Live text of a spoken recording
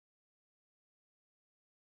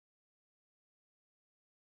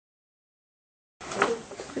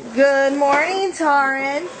Good morning,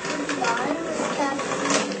 Taran.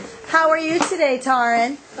 How are you today,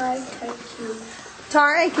 Taran? Fine, thank you.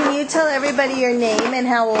 Taran, can you tell everybody your name and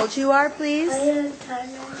how old you are, please? I am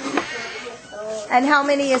Taran. And how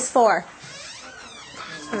many is 4?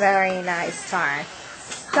 Very nice, Taran.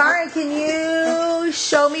 Taran, can you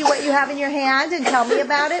show me what you have in your hand and tell me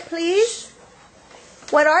about it, please?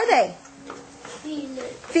 What are they? Feelings.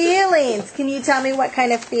 Feelings. Can you tell me what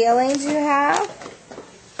kind of feelings you have?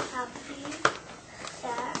 Happy,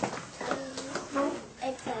 sad,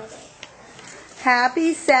 excited.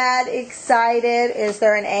 Happy, sad, excited. Is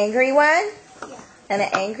there an angry one? Yeah. And an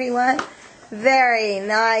angry one? Very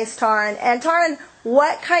nice, Taran. And Taran,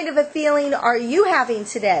 what kind of a feeling are you having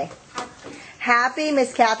today? Happy. Happy.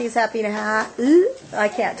 Miss Kathy's having I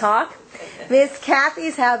can't talk. Miss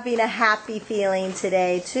Kathy's having a happy feeling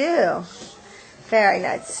today, too. Very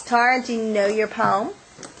nice. Taran, do you know your poem?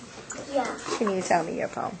 Yeah. Can you tell me your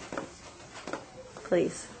poem?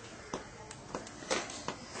 Please.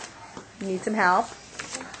 You need some help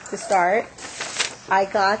to start. I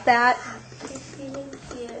got that. Happy feeling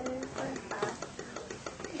here in my heart.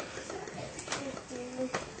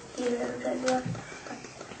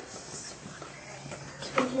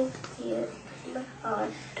 Feeling here in my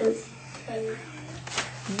heart to say.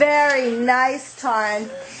 Very nice, Taran.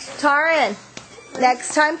 Taran,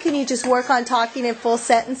 next time can you just work on talking in full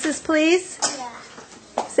sentences, please?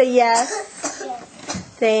 Yeah. Say yes. Yes.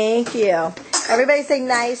 Thank you. Everybody say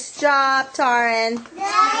nice job, Taran.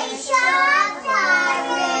 Nice job,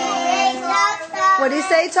 Taran. What do you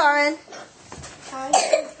say, Taran?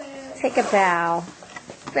 Taran. Take a bow.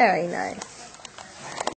 Very nice.